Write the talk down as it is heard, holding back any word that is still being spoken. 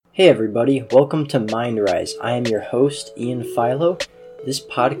Hey everybody, welcome to MindRise. I am your host, Ian Philo. This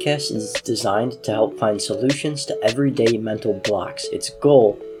podcast is designed to help find solutions to everyday mental blocks. Its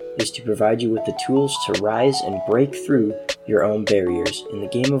goal is to provide you with the tools to rise and break through your own barriers. In the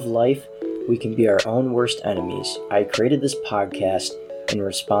game of life, we can be our own worst enemies. I created this podcast in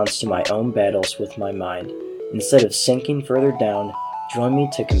response to my own battles with my mind. Instead of sinking further down, join me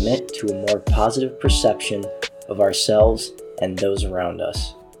to commit to a more positive perception of ourselves and those around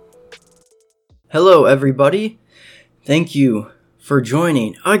us. Hello everybody, thank you for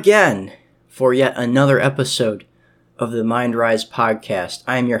joining again for yet another episode of the MindRise podcast.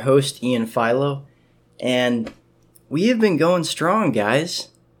 I am your host, Ian Philo, and we have been going strong,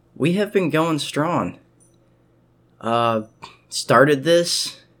 guys. We have been going strong. Started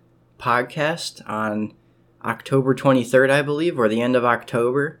this podcast on October 23rd, I believe, or the end of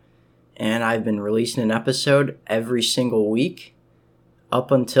October, and I've been releasing an episode every single week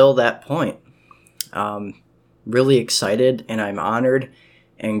up until that point. Really excited, and I'm honored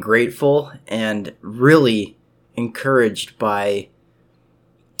and grateful and really encouraged by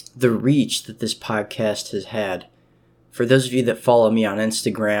the reach that this podcast has had. For those of you that follow me on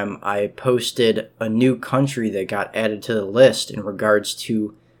Instagram, I posted a new country that got added to the list in regards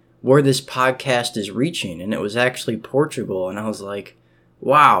to where this podcast is reaching, and it was actually Portugal, and I was like,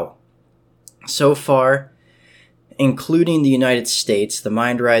 wow. So far, including the United States, the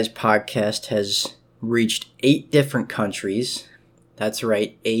MindRise podcast has reached 8 different countries. That's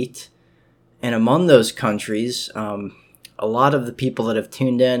right, 8. And among those countries, a lot of the people that have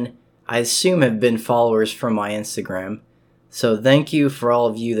tuned in, I assume, have been followers from my Instagram. So thank you for all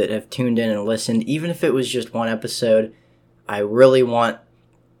of you that have tuned in and listened. Even if it was just one episode, I really want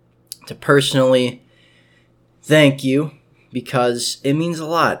to personally thank you because it means a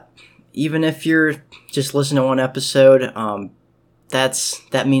lot. Even if you're just listening to one episode,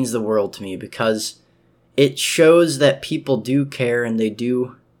 that means the world to me because it shows that people do care and they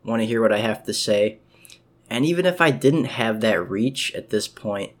do want to hear what I have to say. And even if I didn't have that reach at this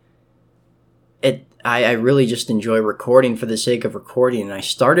point, I really just enjoy recording for the sake of recording. And I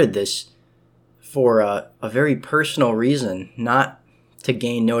started this for a very personal reason, not to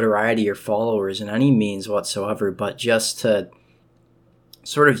gain notoriety or followers in any means whatsoever, but just to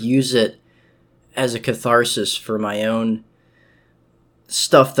sort of use it as a catharsis for my own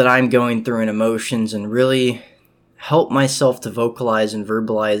stuff that I'm going through and emotions, and really help myself to vocalize and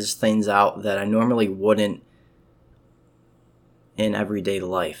verbalize things out that I normally wouldn't in everyday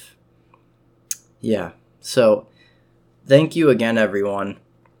life. Yeah, so thank you again, everyone.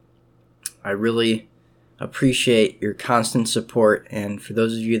 I really appreciate your constant support, and for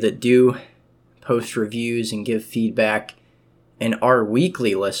those of you that do post reviews and give feedback and are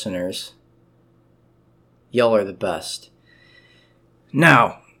weekly listeners, y'all are the best.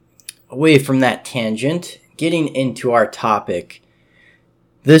 Now, away from that tangent, getting into our topic,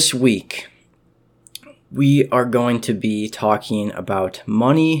 this week we are going to be talking about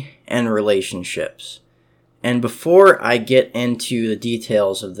money and relationships. And before I get into the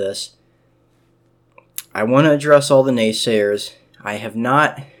details of this, I want to address all the naysayers. I have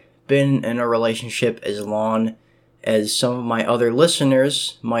not been in a relationship as long as some of my other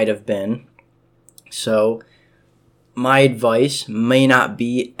listeners might have been. So my advice may not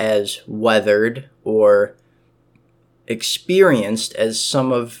be as weathered or experienced as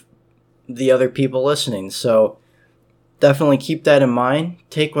some of the other people listening. So definitely keep that in mind.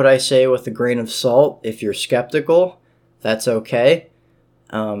 Take what I say with a grain of salt. If you're skeptical, that's okay.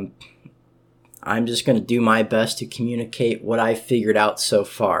 I'm just going to do my best to communicate what I figured out so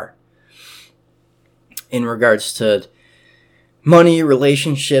far in regards to money,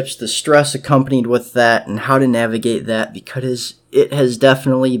 relationships, the stress accompanied with that, and how to navigate that, because it has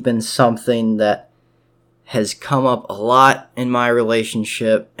definitely been something that has come up a lot in my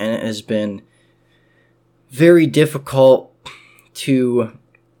relationship, and it has been very difficult to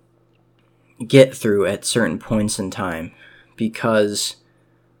get through at certain points in time, because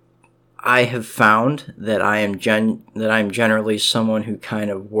I have found that I'm generally someone who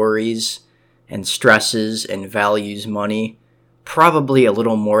kind of worries and stresses and values money probably a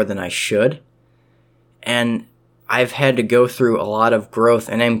little more than I should. And I've had to go through a lot of growth,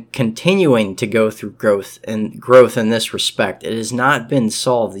 and I'm continuing to go through growth in this respect. It has not been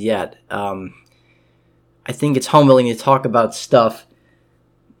solved yet. I think it's humbling to talk about stuff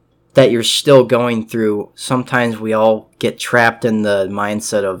that you're still going through. Sometimes we all get trapped in the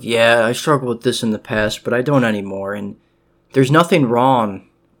mindset of, yeah, I struggled with this in the past, but I don't anymore. And there's nothing wrong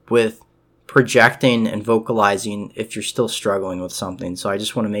with projecting and vocalizing if you're still struggling with something. So I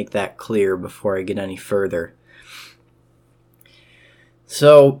just want to make that clear before I get any further.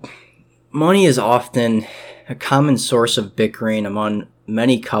 So, money is often a common source of bickering among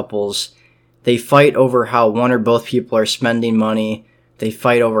many couples. They fight over how one or both people are spending money. They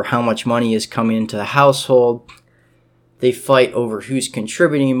fight over how much money is coming into the household. They fight over who's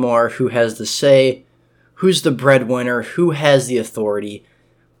contributing more, who has the say, who's the breadwinner, who has the authority.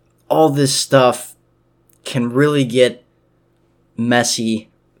 All this stuff can really get messy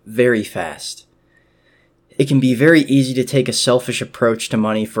very fast. It can be very easy to take a selfish approach to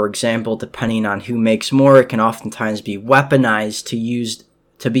money. For example, depending on who makes more, it can oftentimes be weaponized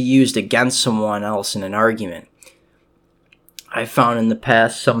to be used against someone else in an argument. I found in the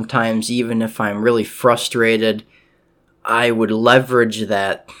past, sometimes even if I'm really frustrated, I would leverage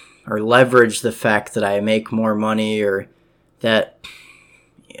that, or leverage the fact that I make more money, or that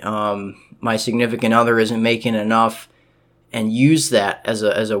my significant other isn't making enough, and use that as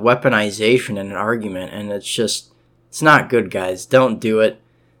a weaponization in an argument. And it's not good, guys. Don't do it.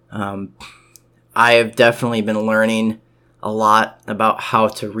 I have definitely been learning a lot about how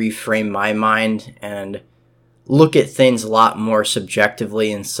to reframe my mind and look at things a lot more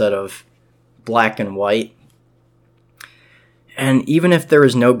subjectively instead of black and white. And even if there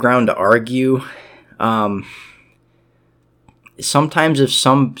is no ground to argue, sometimes if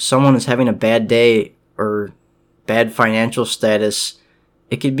someone is having a bad day or bad financial status,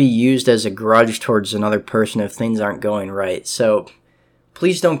 it could be used as a grudge towards another person if things aren't going right. So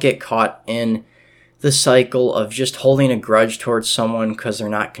please don't get caught in the cycle of just holding a grudge towards someone because they're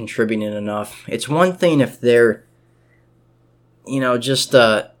not contributing enough. It's one thing if they're, just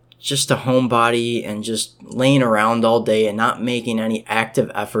a homebody and just laying around all day and not making any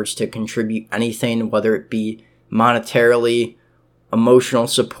active efforts to contribute anything, whether it be monetarily, emotional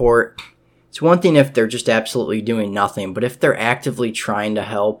support. It's one thing if they're just absolutely doing nothing, but if they're actively trying to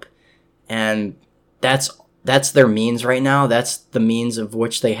help, and that's their means right now, that's the means of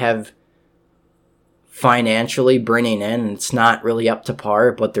which they have financially bringing in, and it's not really up to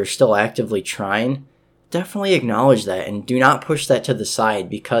par, but they're still actively trying, definitely acknowledge that and do not push that to the side,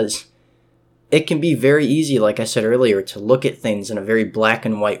 because it can be very easy, like I said earlier, to look at things in a very black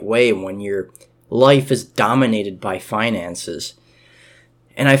and white way when your life is dominated by finances.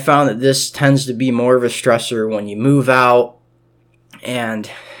 And I found that this tends to be more of a stressor when you move out and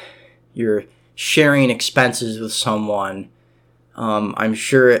you're sharing expenses with someone. I'm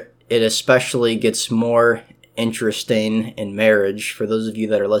sure it especially gets more interesting in marriage for those of you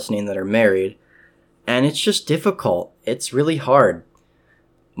that are listening that are married. And it's just difficult. It's really hard.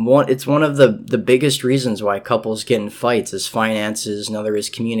 It's one of the biggest reasons why couples get in fights is finances. Another is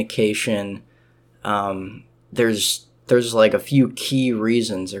communication. There's like a few key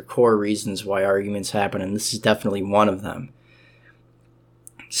reasons or core reasons why arguments happen, and this is definitely one of them.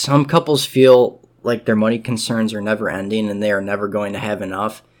 Some couples feel like their money concerns are never ending and they are never going to have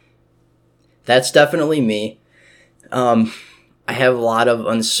enough. That's definitely me. I have a lot of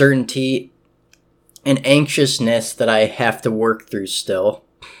uncertainty and anxiousness that I have to work through still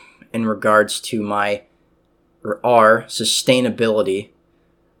in regards to our sustainability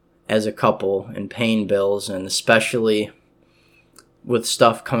as a couple and paying bills, and especially with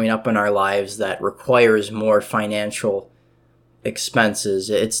stuff coming up in our lives that requires more financial expenses.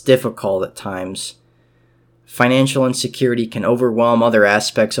 It's difficult at times. Financial insecurity can overwhelm other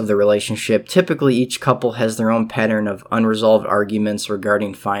aspects of the relationship. Typically, each couple has their own pattern of unresolved arguments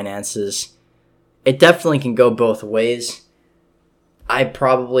regarding finances. It definitely can go both ways. I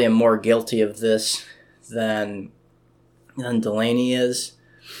probably am more guilty of this than Delaney is.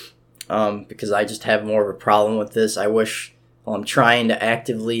 Because I just have more of a problem with this. I'm trying to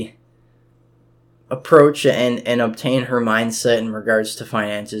actively approach and obtain her mindset in regards to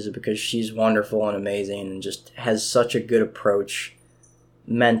finances, because she's wonderful and amazing and just has such a good approach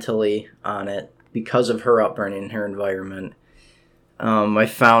mentally on it because of her upbringing, her environment. I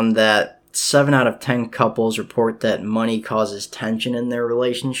found that 7 out of 10 couples report that money causes tension in their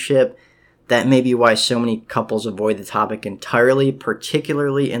relationship. That may be why so many couples avoid the topic entirely,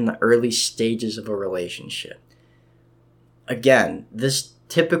 particularly in the early stages of a relationship. Again, this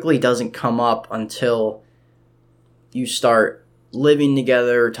typically doesn't come up until you start living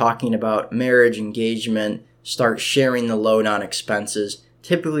together, talking about marriage, engagement, start sharing the load on expenses.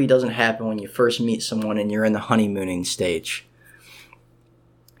 Typically doesn't happen when you first meet someone and you're in the honeymooning stage.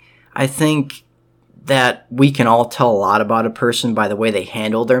 I think that we can all tell a lot about a person by the way they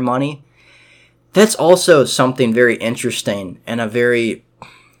handle their money. That's also something very interesting and a very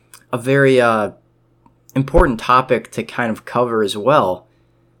important topic to kind of cover as well.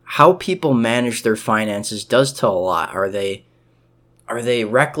 How people manage their finances does tell a lot. Are they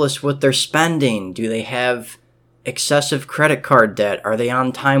reckless with their spending? Do they have excessive credit card debt? Are they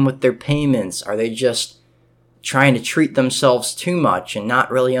on time with their payments? Are they just trying to treat themselves too much and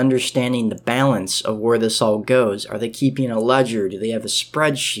not really understanding the balance of where this all goes? Are they keeping a ledger? Do they have a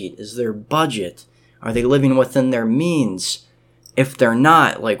spreadsheet? Is there a budget? Are they living within their means? If they're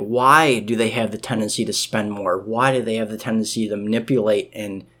not, like, why do they have the tendency to spend more? Why do they have the tendency to manipulate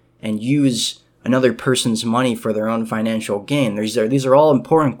and use another person's money for their own financial gain? These are all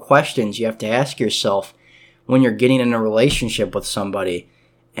important questions you have to ask yourself when you're getting in a relationship with somebody.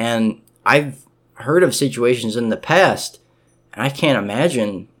 And I've heard of situations in the past, and I can't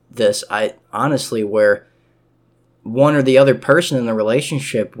imagine this, where one or the other person in the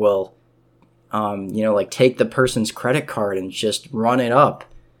relationship will, take the person's credit card and just run it up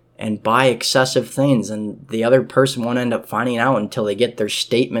and buy excessive things, and the other person won't end up finding out until they get their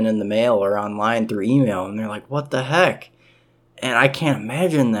statement in the mail or online through email, and they're like, what the heck? And I can't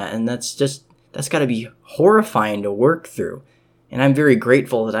imagine that, and that's got to be horrifying to work through. And I'm very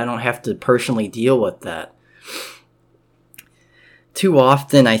grateful that I don't have to personally deal with that. Too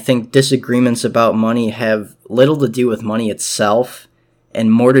often, I think disagreements about money have little to do with money itself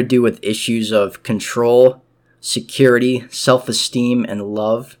and more to do with issues of control, security, self-esteem, and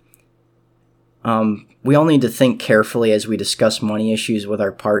love. We all need to think carefully as we discuss money issues with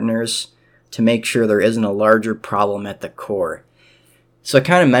our partners to make sure there isn't a larger problem at the core. So I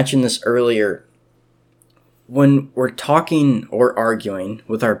kind of mentioned this earlier. When we're talking or arguing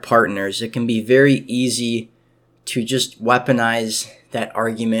with our partners, it can be very easy to just weaponize that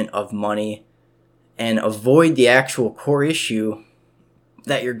argument of money and avoid the actual core issue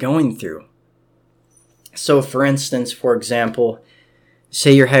that you're going through. So for instance, for example,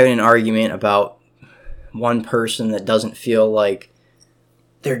 say you're having an argument about one person that doesn't feel like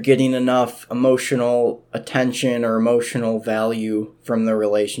they're getting enough emotional attention or emotional value from the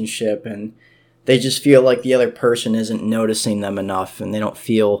relationship, and they just feel like the other person isn't noticing them enough and they don't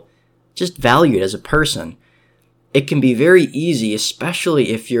feel just valued as a person. It can be very easy, especially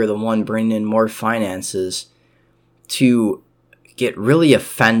if you're the one bringing in more finances, to get really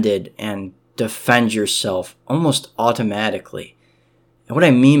offended and defend yourself almost automatically. And what I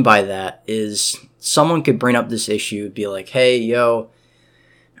mean by that is someone could bring up this issue, be like, hey, yo,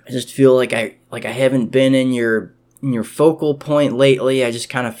 I just feel like I haven't been in your focal point lately. I just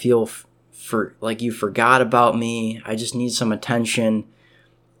kind of feel like you forgot about me. I just need some attention.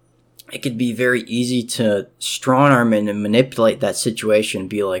 It could be very easy to strong arm and manipulate that situation.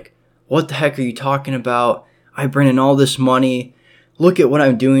 Be like, what the heck are you talking about? I bring in all this money. Look at what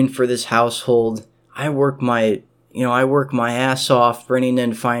I'm doing for this household. I work my ass off bringing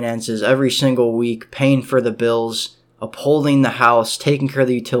in finances every single week, paying for the bills, upholding the house, taking care of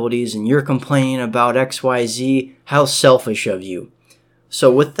the utilities, and you're complaining about XYZ. How selfish of you.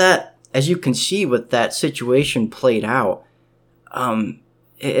 So with that, as you can see with that situation played out,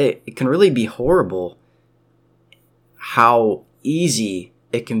 it can really be horrible how easy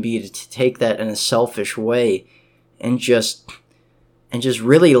it can be to take that in a selfish way and just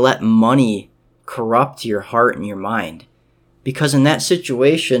really let money corrupt your heart and your mind. Because in that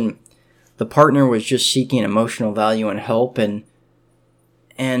situation, the partner was just seeking emotional value and help, and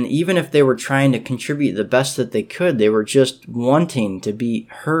even if they were trying to contribute the best that they could, they were just wanting to be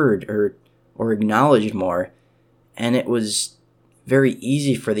heard or acknowledged more. And it was very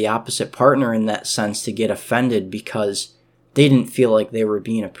easy for the opposite partner in that sense to get offended because they didn't feel like they were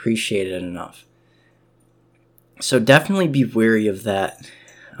being appreciated enough. So definitely be wary of that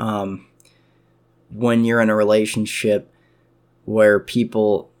when you're in a relationship where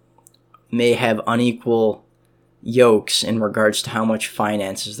people may have unequal yokes in regards to how much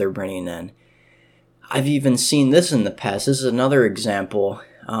finances they're bringing in. I've even seen this in the past. This is another example.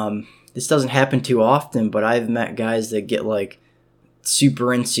 This doesn't happen too often, but I've met guys that get like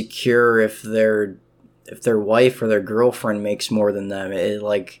super insecure if their wife or their girlfriend makes more than them. It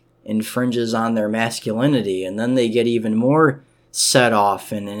like infringes on their masculinity, and then they get even more set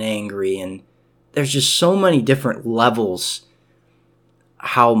off and angry. And there's just so many different levels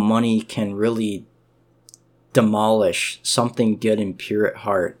how money can really demolish something good and pure at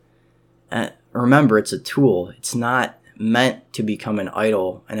heart. And remember, it's a tool. It's not meant to become an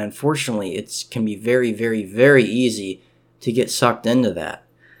idol. And unfortunately, it can be very, very, very easy to get sucked into that.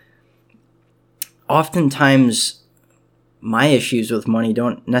 Oftentimes, my issues with money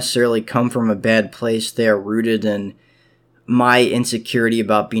don't necessarily come from a bad place. They are rooted in my insecurity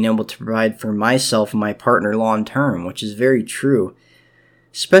about being able to provide for myself and my partner long term, which is very true.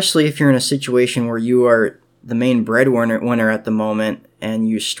 Especially if you're in a situation where you are the main breadwinner at the moment and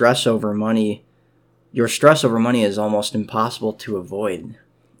you stress over money. Your stress over money is almost impossible to avoid.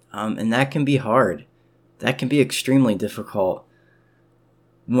 And that can be hard. that can be extremely difficult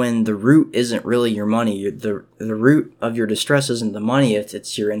when the root isn't really your money. The root of your distress isn't the money,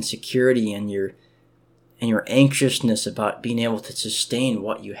 it's your insecurity and your anxiousness about being able to sustain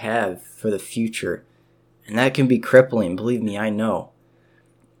what you have for the future. And that can be crippling, believe me, I know.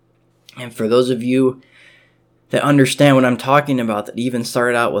 And for those of you that understand what I'm talking about, that even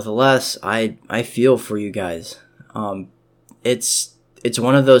started out with less, I feel for you guys. It's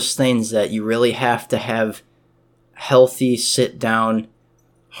one of those things that you really have to have healthy sit down,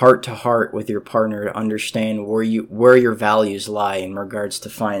 heart to heart with your partner to understand where your values lie in regards to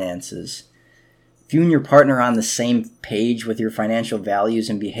finances. If you and your partner are on the same page with your financial values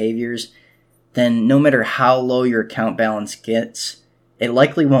and behaviors, then no matter how low your account balance gets, it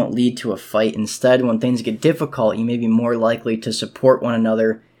likely won't lead to a fight. Instead, when things get difficult, you may be more likely to support one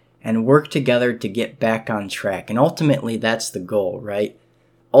another and work together to get back on track. And ultimately, that's the goal, right?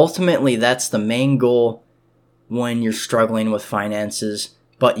 Ultimately, that's the main goal when you're struggling with finances,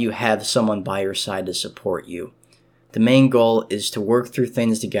 but you have someone by your side to support you. The main goal is to work through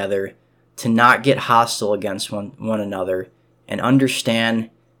things together, to not get hostile against one another, and understand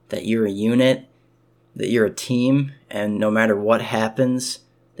that you're a unit, that you're a team, and no matter what happens,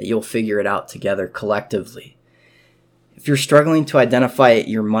 that you'll figure it out together collectively. If you're struggling to identify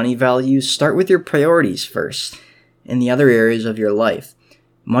your money values, start with your priorities first in the other areas of your life.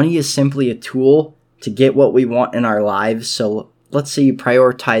 Money is simply a tool to get what we want in our lives. So let's say you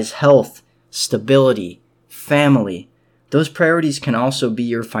prioritize health, stability, family. Those priorities can also be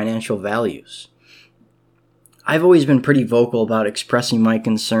your financial values. I've always been pretty vocal about expressing my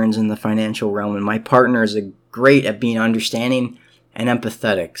concerns in the financial realm, and my partner is great at being understanding and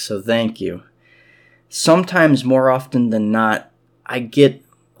empathetic, so thank you. Sometimes, more often than not, I get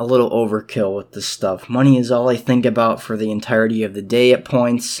a little overkill with this stuff. Money is all I think about for the entirety of the day at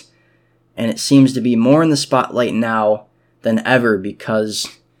points, and it seems to be more in the spotlight now than ever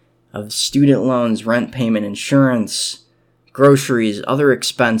because of student loans, rent payment, insurance, groceries, other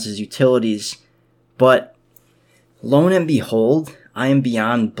expenses, utilities. But lo and behold, I am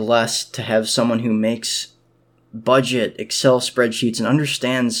beyond blessed to have someone who makes budget, Excel spreadsheets, and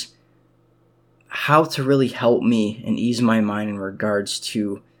understands how to really help me and ease my mind in regards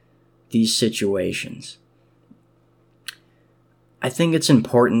to these situations. I think it's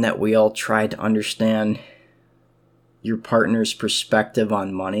important that we all try to understand your partner's perspective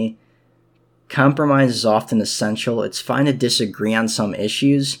on money. Compromise is often essential. It's fine to disagree on some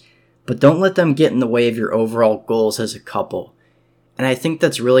issues, but don't let them get in the way of your overall goals as a couple. And I think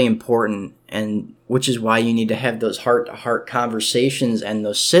that's really important, and which is why you need to have those heart-to-heart conversations and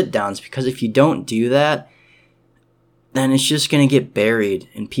those sit-downs, because if you don't do that, then it's just going to get buried,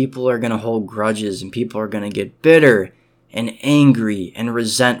 and people are going to hold grudges, and people are going to get bitter and angry and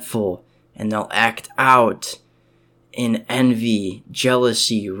resentful, and they'll act out in envy,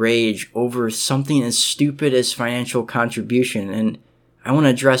 jealousy, rage over something as stupid as financial contribution. And I want to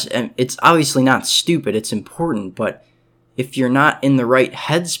address, it's obviously not stupid, it's important, but if you're not in the right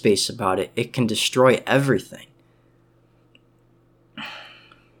headspace about it, it can destroy everything.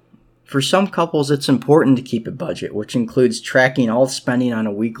 For some couples, it's important to keep a budget, which includes tracking all spending on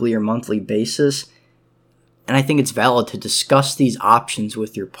a weekly or monthly basis. And I think it's valid to discuss these options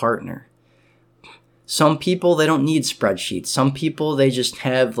with your partner. Some people, they don't need spreadsheets. Some people, they just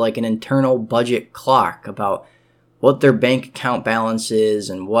have like an internal budget clock about what their bank account balance is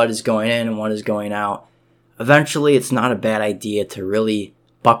and what is going in and what is going out. Eventually, it's not a bad idea to really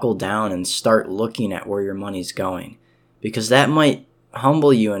buckle down and start looking at where your money's going, because that might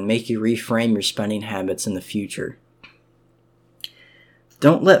humble you and make you reframe your spending habits in the future.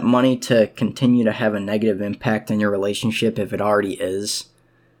 Don't let money to continue to have a negative impact on your relationship if it already is.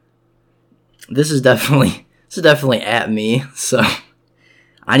 This is definitely at me, so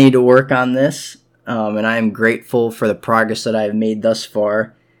I need to work on this, and I am grateful for the progress that I have made thus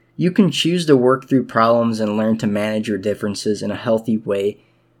far. You can choose to work through problems and learn to manage your differences in a healthy way.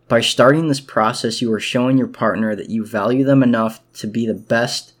 By starting this process, you are showing your partner that you value them enough to be the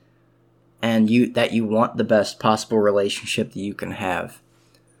best, and that you want the best possible relationship that you can have.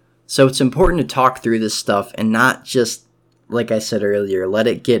 So it's important to talk through this stuff and not just, like I said earlier, let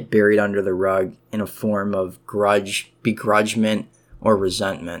it get buried under the rug in a form of begrudgment, or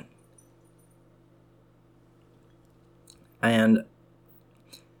resentment. And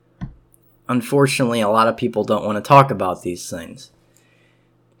unfortunately, a lot of people don't want to talk about these things.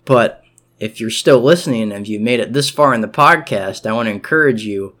 But if you're still listening and you've made it this far in the podcast, I want to encourage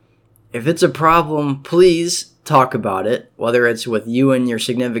you, if it's a problem, please talk about it, whether it's with you and your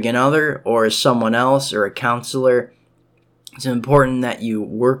significant other or someone else or a counselor. It's important that you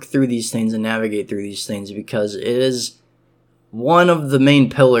work through these things and navigate through these things, because it is one of the main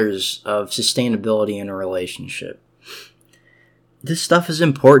pillars of sustainability in a relationship. This stuff is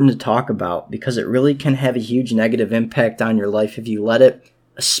important to talk about because it really can have a huge negative impact on your life if you let it,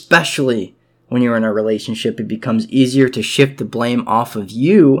 especially when you're in a relationship. It becomes easier to shift the blame off of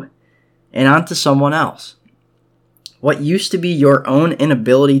you and onto someone else. What used to be your own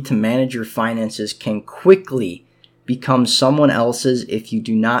inability to manage your finances can quickly become someone else's if you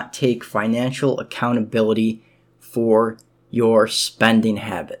do not take financial accountability for your spending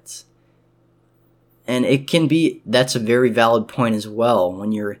habits. And that's a very valid point as well.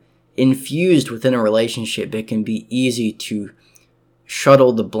 When you're infused within a relationship, it can be easy to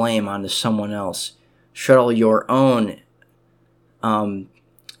shuttle the blame onto someone else, shuttle your own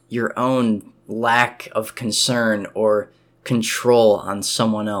lack of concern or control on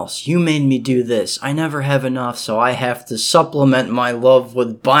someone else. You made me do this. I never have enough, so I have to supplement my love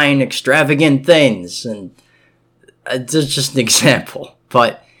with buying extravagant things. And it's just an example,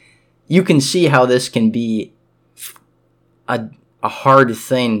 but you can see how this can be a hard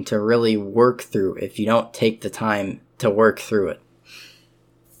thing to really work through if you don't take the time to work through it.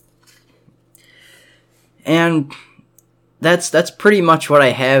 And that's pretty much what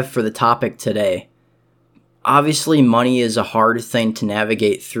I have for the topic today. Obviously, money is a hard thing to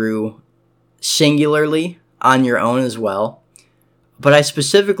navigate through singularly on your own as well. But I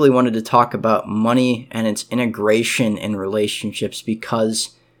specifically wanted to talk about money and its integration in relationships,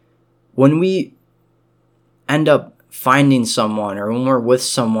 because when we end up finding someone, or when we're with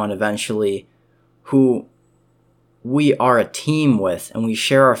someone eventually who we are a team with and we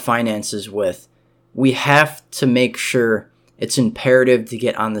share our finances with, we have to make sure it's imperative to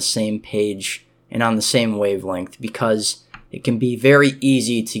get on the same page and on the same wavelength, because it can be very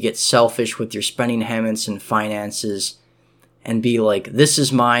easy to get selfish with your spending habits and finances and be like, this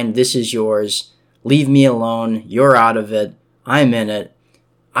is mine, this is yours, leave me alone, you're out of it, I'm in it,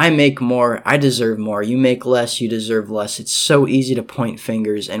 I make more, I deserve more, you make less, you deserve less. It's so easy to point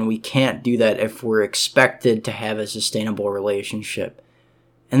fingers, and we can't do that if we're expected to have a sustainable relationship.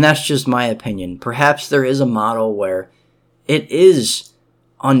 And that's just my opinion. Perhaps there is a model where it is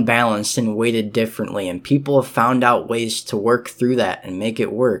unbalanced and weighted differently, and people have found out ways to work through that and make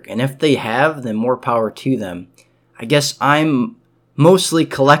it work. And if they have, then more power to them. I guess I'm mostly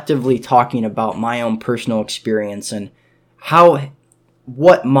collectively talking about my own personal experience and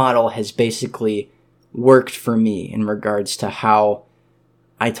what model has basically worked for me in regards to how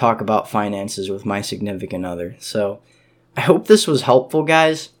I talk about finances with my significant other. So I hope this was helpful,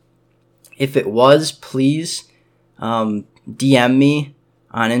 guys. If it was, please DM me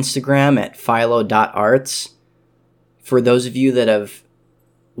on Instagram at philo.arts. For those of you that have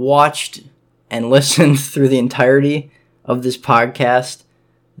watched and listened through the entirety of this podcast,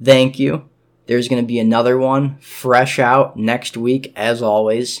 thank you. There's going to be another one fresh out next week, as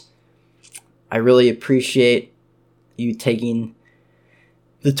always. I really appreciate you taking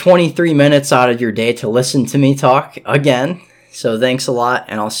the 23 minutes out of your day to listen to me talk again. So thanks a lot,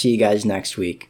 and I'll see you guys next week.